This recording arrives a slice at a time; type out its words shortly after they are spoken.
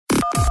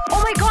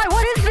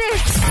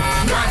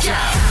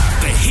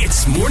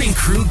HITZ Morning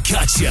Crew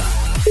Gotcha.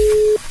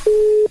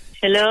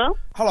 Hello?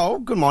 Hello,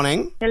 good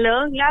morning.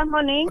 Hello? Yeah,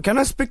 morning. Can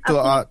I speak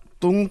to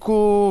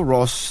Tunku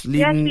Roslyn?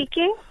 Yeah,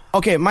 speaking.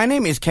 Okay, my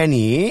name is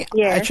Kenny.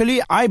 Yes.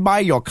 Actually, I buy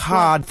your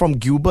car from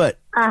Gilbert.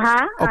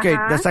 Okay,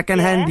 the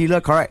second-hand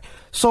dealer, correct.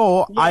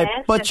 So,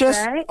 I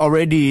purchased right.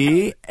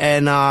 already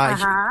and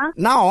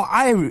now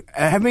I'm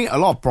having a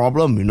lot of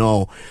problem, you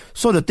know.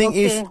 So, the thing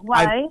is,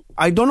 why?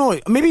 I don't know.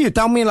 Maybe you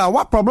tell me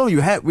what problem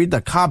you had with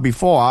the car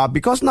before.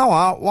 Because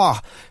now,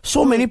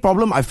 so many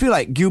problems. I feel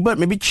like Gilbert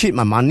maybe cheat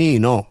my money, you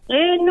know.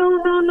 No.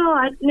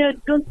 I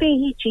don't think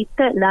he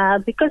cheated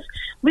because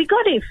we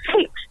got it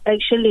fixed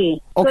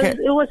actually. Okay.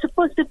 It was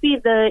supposed to be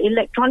the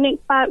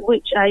electronic part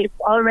which I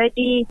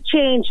already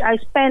changed. I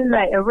spent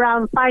like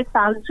around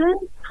 5,000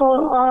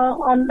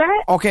 on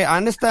that. Okay, I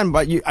understand,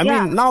 but I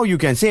mean, now you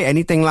can say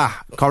anything lah,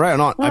 correct or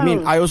not? I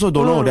mean, I also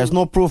don't know. There's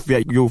no proof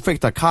that you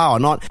fixed the car or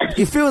not.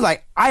 It feels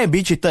like I am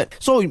being cheated.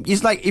 So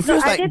it's like it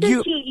feels like I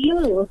didn't cheat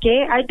you.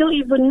 Okay, I don't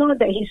even know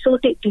that he sold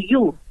it to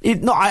you.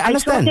 I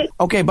understand.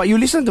 Okay, but you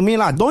listen to me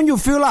lah. Don't you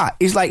feel lah?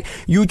 It's like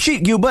you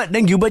cheat Gilbert,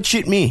 then Gilbert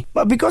cheat me.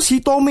 But because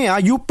he told me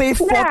you pay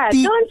 40. Yeah,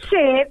 don't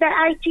say that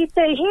I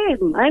cheated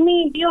him. I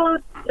mean, you're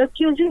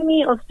accusing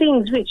me of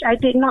things which I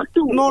did not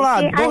do. No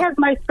lah. I have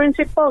my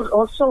principles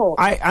also.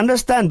 I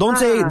understand. Don't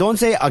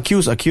say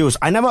accuse.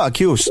 I never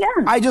accuse. Yeah.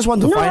 I just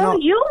want to find out. No,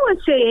 you were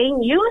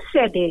saying, you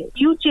said it.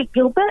 You cheated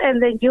Gilbert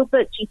and then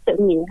Gilbert cheated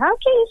me. How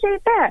can you say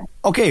that?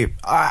 Okay,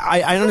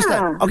 I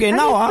understand. Okay,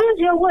 now use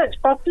your words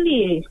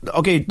properly.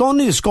 Okay, don't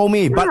need to scold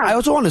me. But I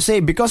also want to say,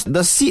 because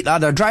the seat,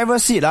 the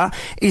driver's seat,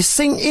 is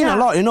sink in a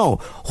lot, you know.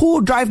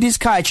 Who drive this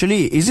car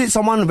actually? Is it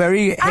someone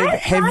very heavy? I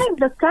drive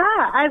the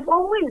car. I've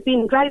always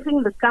been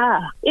driving the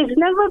car. It's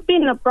never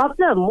been a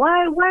problem.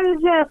 Why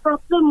is there a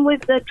problem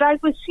with the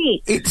driver's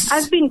seat?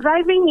 I've been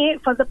driving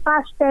it for the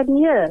past 10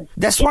 years.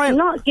 That's why it's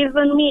not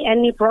given me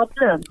any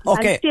problem.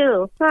 Okay.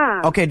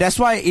 Okay, that's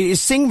why it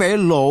is sink very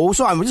low.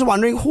 So I'm just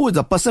wondering who is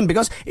the person,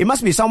 because it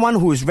must be someone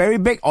who is very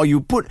big, or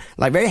you put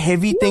like very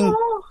heavy thing.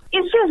 No,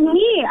 it's just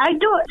me. I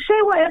don't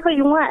say whatever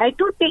you want. I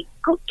do take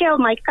good care of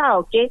my car,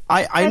 okay?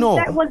 I know.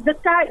 That was the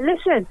car.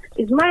 Listen,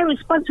 it's my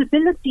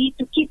responsibility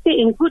to keep it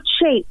in good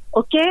shape,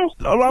 okay?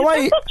 Why?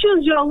 You have to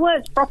choose your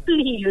words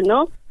properly, you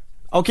know?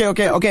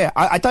 Okay.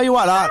 I tell you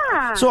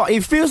what, so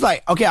it feels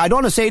like, okay, I don't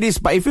want to say this,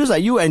 but it feels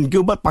like you and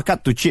Gilbert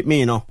pakat to cheat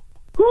me, you know.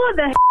 Who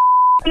the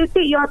you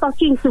think you're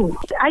talking to?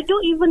 I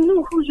don't even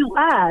know who you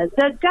are.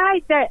 The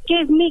guy that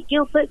gave me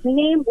Gilbert's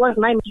name was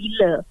my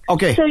dealer.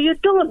 Okay. So you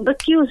don't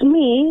accuse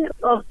me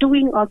of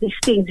doing all these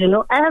things, you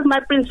know. I have my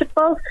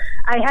principles.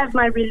 I have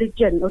my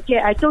religion, okay?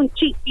 I don't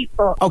cheat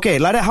people. Okay,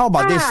 like that, how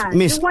about this,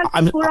 miss? You want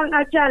to kurang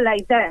ajar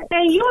like that.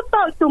 And you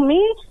talk to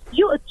me,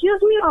 you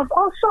accuse me of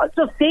all sorts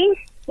of things,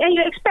 and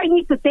you expect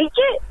me to take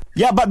it?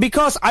 Yeah, but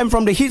because I'm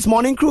from the HITZ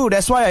Morning Crew,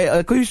 that's why I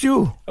accuse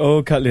you.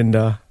 Oh,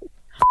 Katlinda.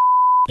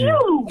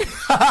 You!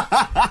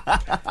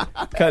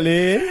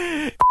 Katlin?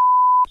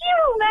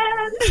 You,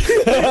 man!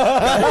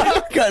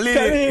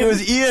 Katlin, it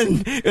was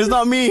Ian. It was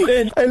not me.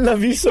 I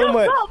love you so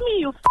much. You got me,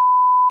 you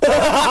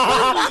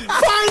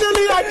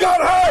Finally, I got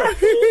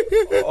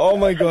her! Oh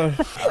my god.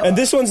 And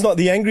this one's not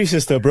the angry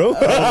sister, bro. Oh my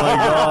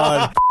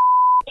god.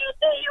 You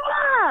think you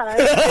are?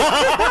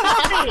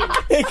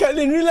 Hey,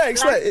 Katlin,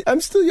 relax. Like, I'm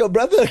still your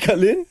brother,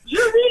 Katlin. You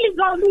really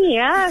got me,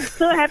 huh?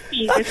 So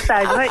happy this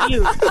time, not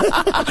you.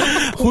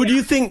 Who do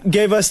you think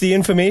gave us the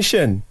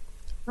information?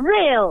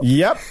 Real.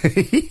 Yep. You're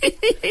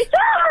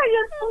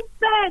so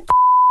sad.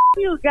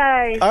 You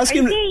guys. Ask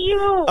him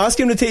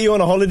to take you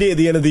on a holiday at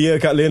the end of the year,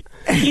 Katlin.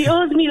 He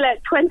owes me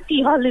like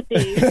 20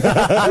 holidays.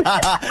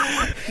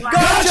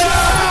 Gotcha!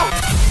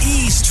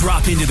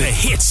 Eavesdrop into the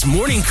HITZ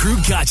Morning Crew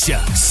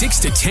Gotcha. 6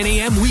 to 10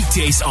 a.m.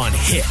 weekdays on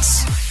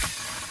HITZ.